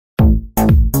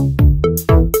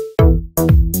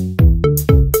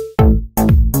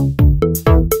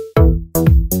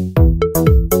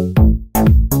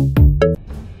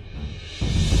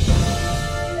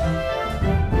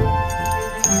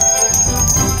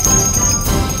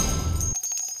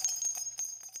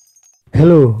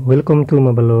Hello, welcome to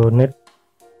Mabalo.net.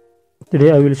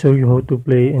 Today I will show you how to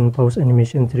play and pause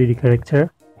animation 3D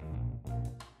character.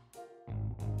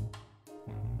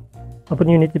 Open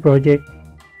Unity project,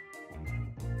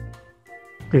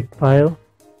 click File,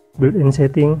 Built-in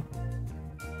Setting.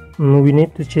 We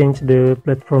need to change the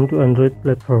platform to Android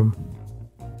platform.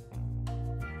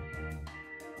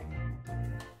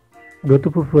 Go to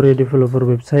Vuforia developer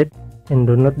website and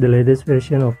download the latest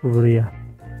version of Vuforia.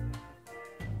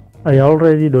 I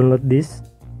already downloaded this,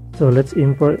 so let's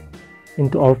import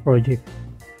into our project.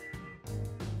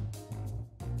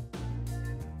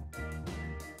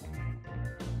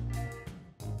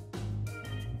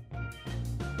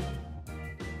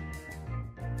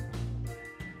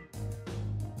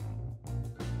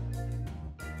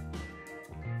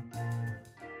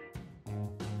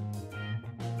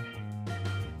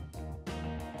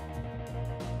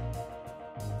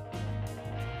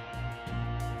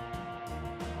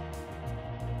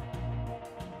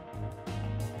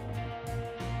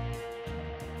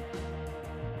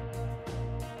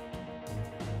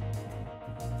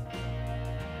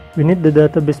 We need the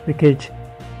database package.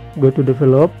 Go to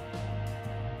Develop,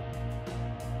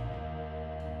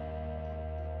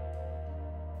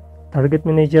 Target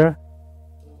Manager,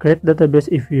 create database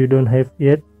if you don't have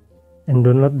yet, and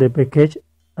download the package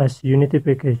as Unity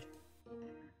package.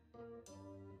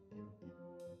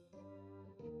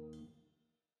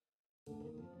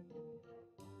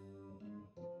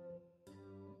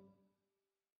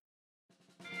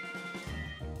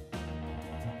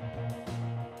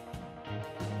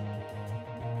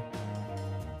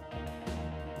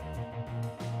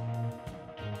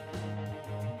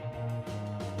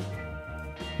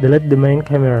 Delete the main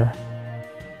camera.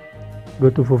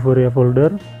 Go to Vuforia folder,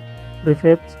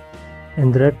 Prefabs,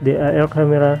 and drag the AR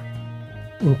camera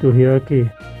into hierarchy.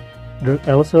 Drag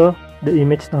also the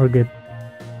image target.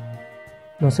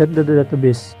 Now set the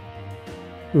database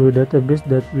to a database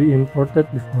that we imported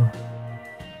before.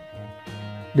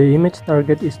 The image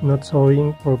target is not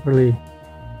showing properly.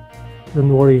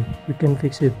 Don't worry, we can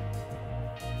fix it.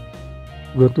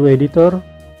 Go to Editor,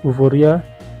 Vuforia,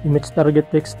 Image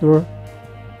Target Texture,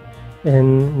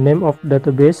 and name of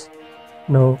database.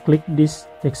 Now click this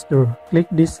texture, click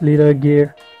this little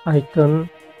gear icon,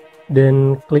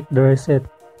 then click the reset.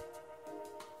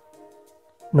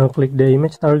 Now click the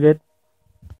image target.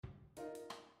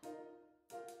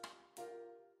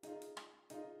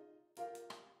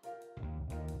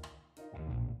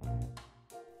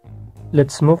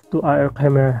 Let's move to AR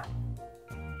camera.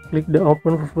 Click the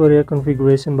Open Vuforia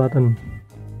configuration button.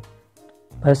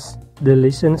 Paste the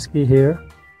license key here.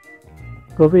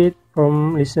 Copy it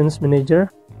from License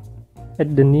Manager.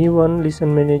 Add the new one,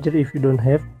 License Manager, if you don't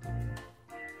have.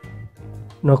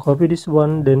 Now copy this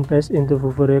one, then paste into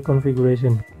Vuforia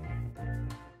configuration.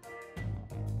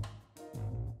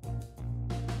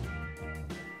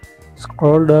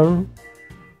 Scroll down,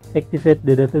 activate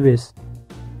the database.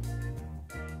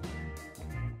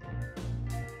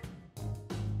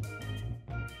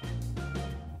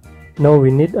 Now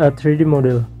we need a 3D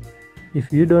model.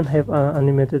 If you don't have an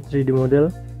animated 3D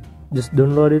model, just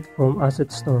download it from Asset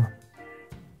Store.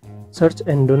 Search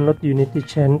and download Unity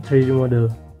Chain 3D model.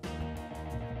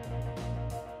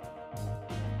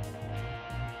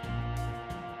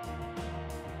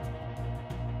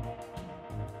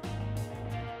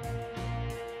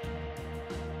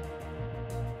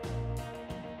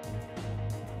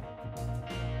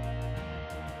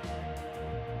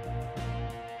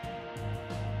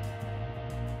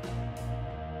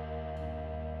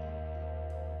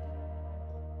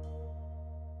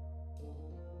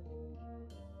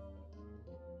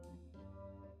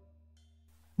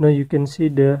 Now you can see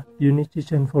the Unity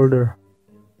Chain folder.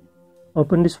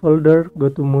 Open this folder, go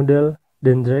to Model,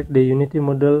 then drag the Unity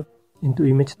model into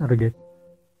Image Target.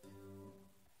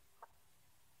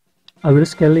 I will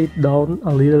scale it down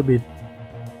a little bit.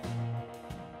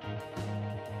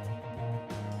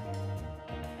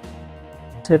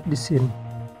 Save the scene.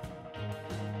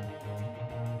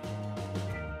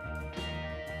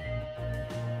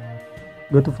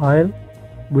 Go to File,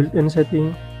 Built-in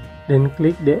Setting, then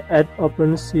click the Add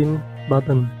Open Scene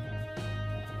button.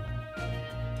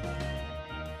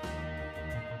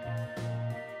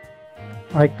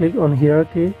 Right click on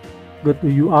hierarchy, go to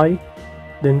UI,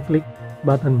 then click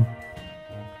button.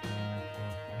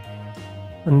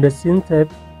 On the scene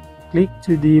tab, click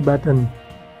 2D button.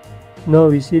 Now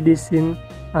we see this scene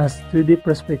as 2D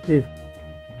perspective,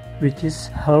 which is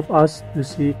help us to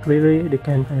see clearly the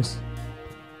canvas.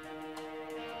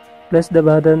 Place the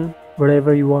button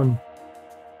wherever you want.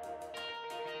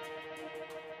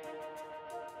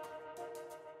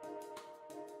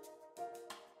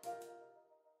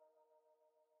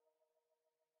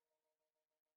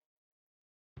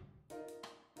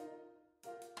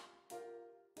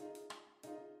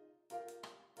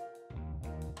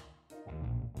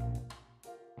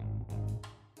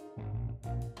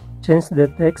 Change the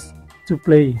text to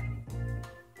play.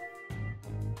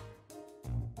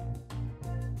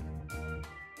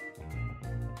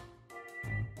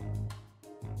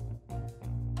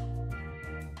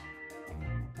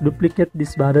 Duplicate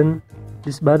this button.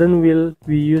 This button will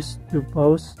be used to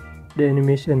pause the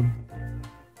animation.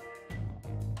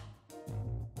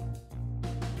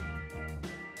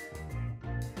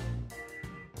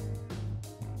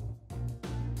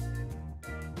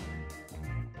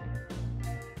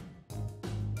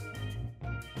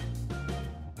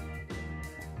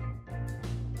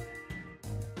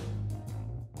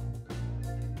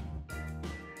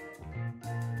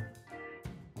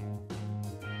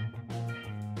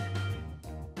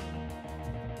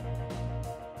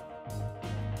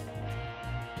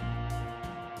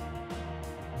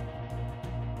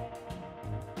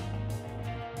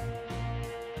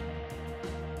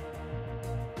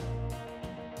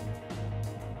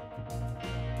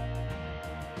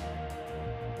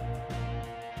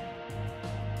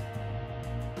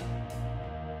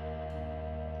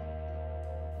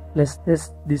 Let's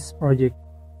test this project.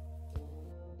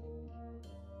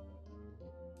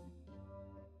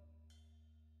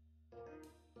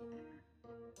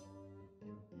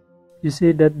 You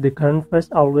see that the canvas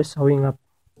always showing up.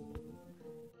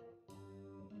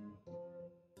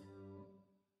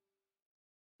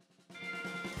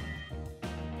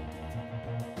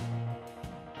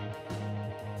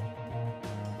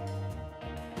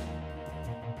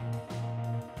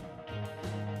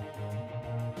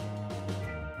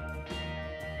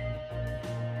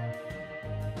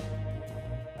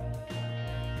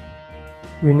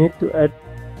 We need to add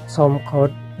some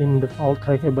code in the file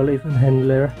trackable event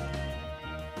handler.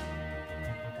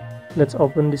 Let's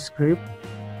open the script.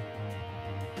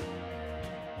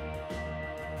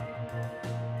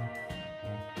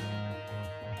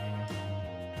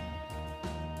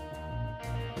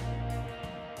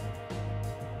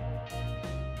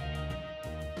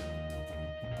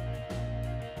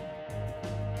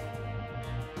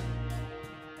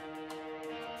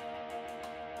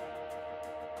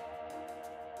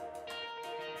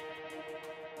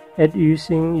 Add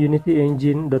using Unity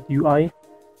engine.ui.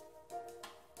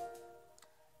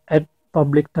 Add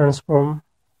public transform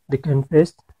the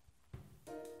canvas.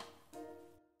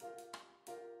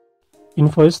 In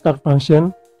voice start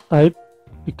function, type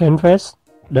the canvas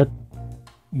that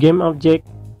game object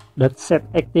that set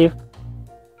active,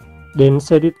 then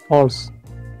set it false.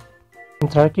 In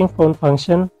tracking phone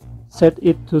function, set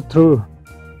it to true.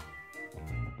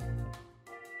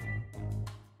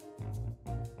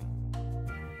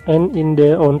 And in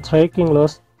the on tracking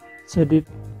loss, set it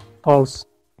false.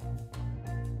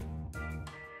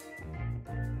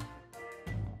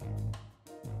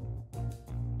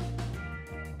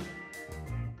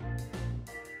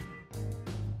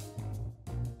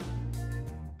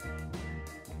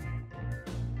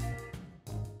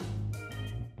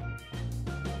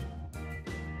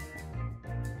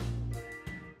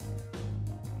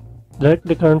 Drag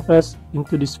the canvas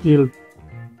into this field.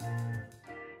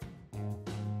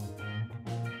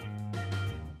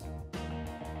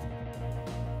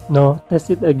 Now test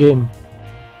it again.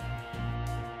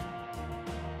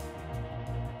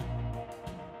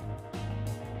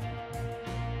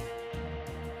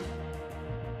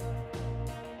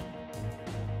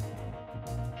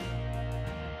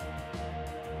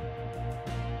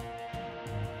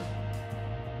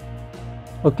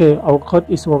 Okay, our code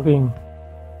is working.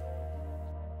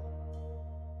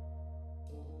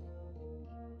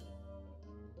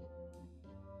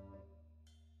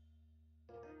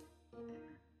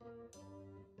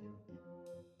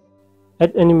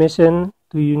 Add animation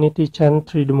to Unity Chan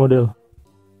 3D model.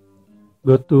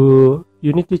 Go to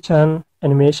Unity Chan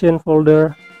animation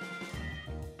folder.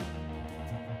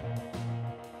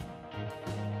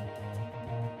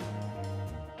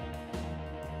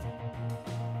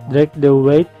 Drag the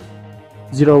weight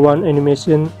 01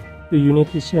 animation to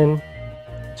Unity Chan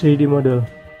 3D model.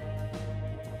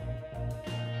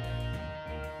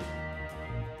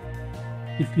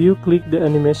 If you click the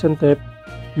animation tab,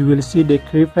 you will see the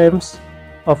keyframes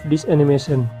of this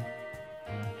animation.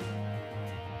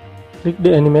 Click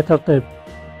the animator tab.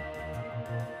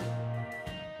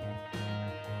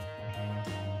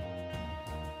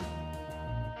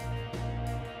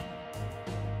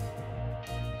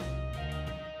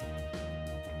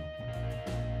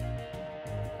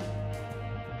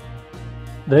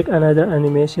 Drag another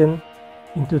animation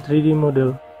into 3D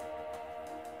model.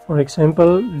 For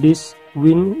example, this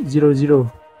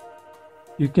Win00.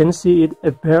 You can see it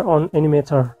appear on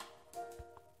animator.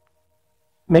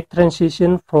 Make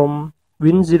transition from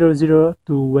Win00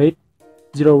 to Weight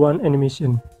 01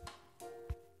 animation.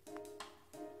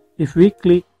 If we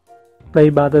click play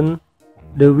button,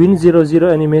 the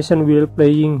Win00 animation will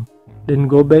playing, then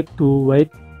go back to wait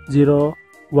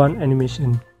 01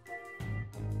 animation.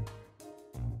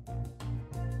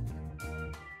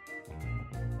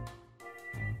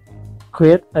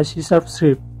 Create a C#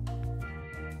 script.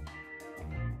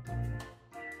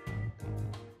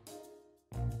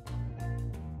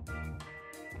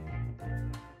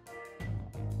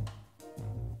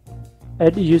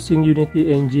 Add using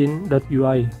Unity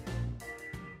engine.ui.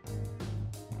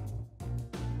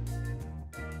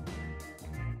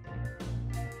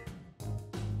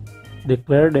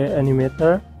 Declare the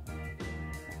animator,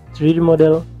 3D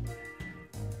model,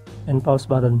 and pause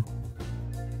button.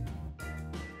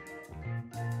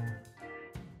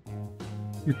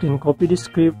 You can copy the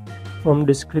script from the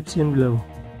description below.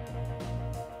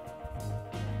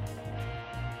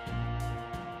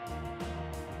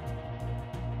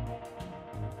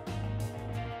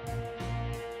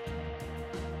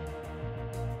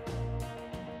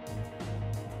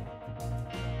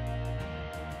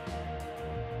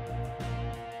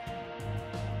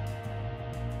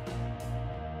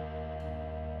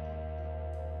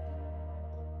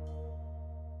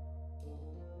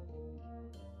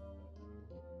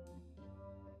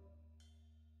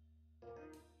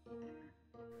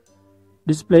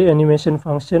 Display animation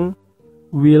function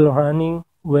will running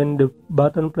when the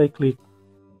button play click.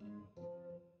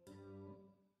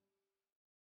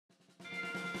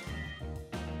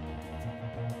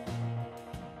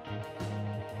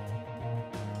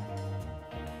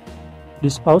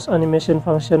 This pause animation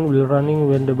function will running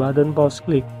when the button pause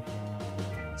click.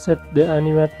 Set the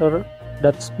animator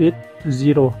speed to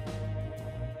 0.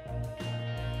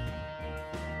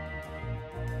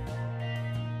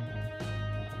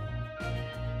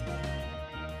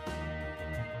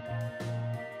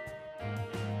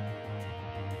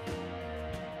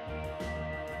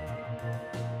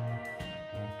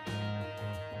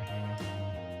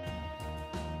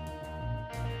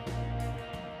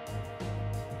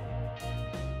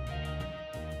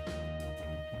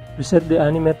 Reset the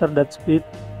animator speed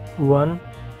to 1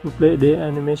 to play the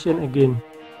animation again,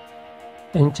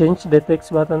 and change the text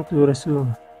button to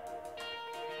resume.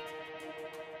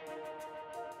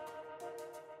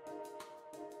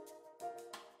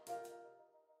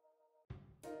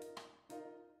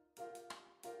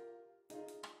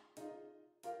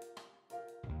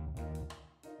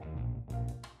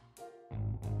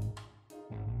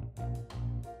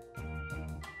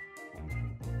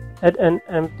 Add an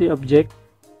empty object.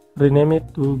 Rename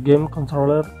it to game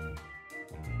controller.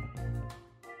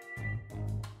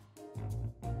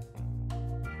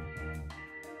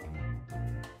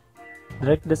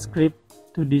 Drag the script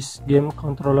to this game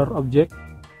controller object.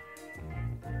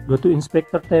 Go to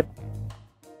Inspector tab.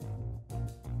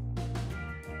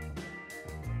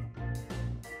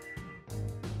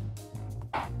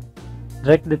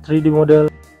 Drag the 3D model.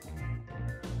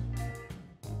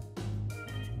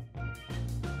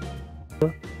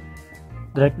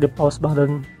 Drag the pause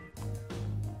button.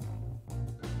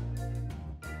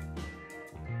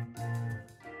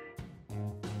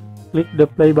 Click the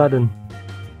play button.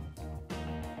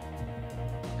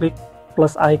 Click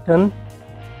plus icon.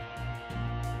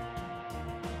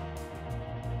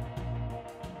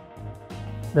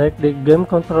 Drag the game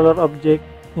controller object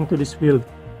into this field.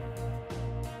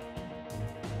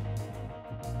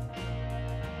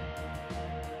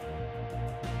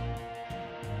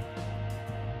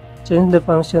 Change the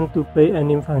function to play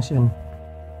anim function.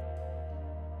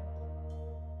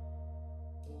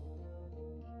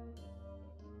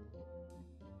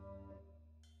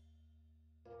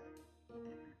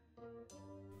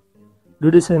 Do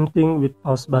the same thing with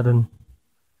pause button.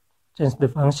 Change the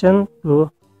function to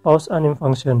pause anim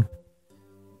function.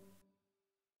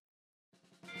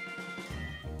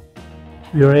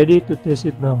 We are ready to test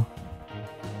it now.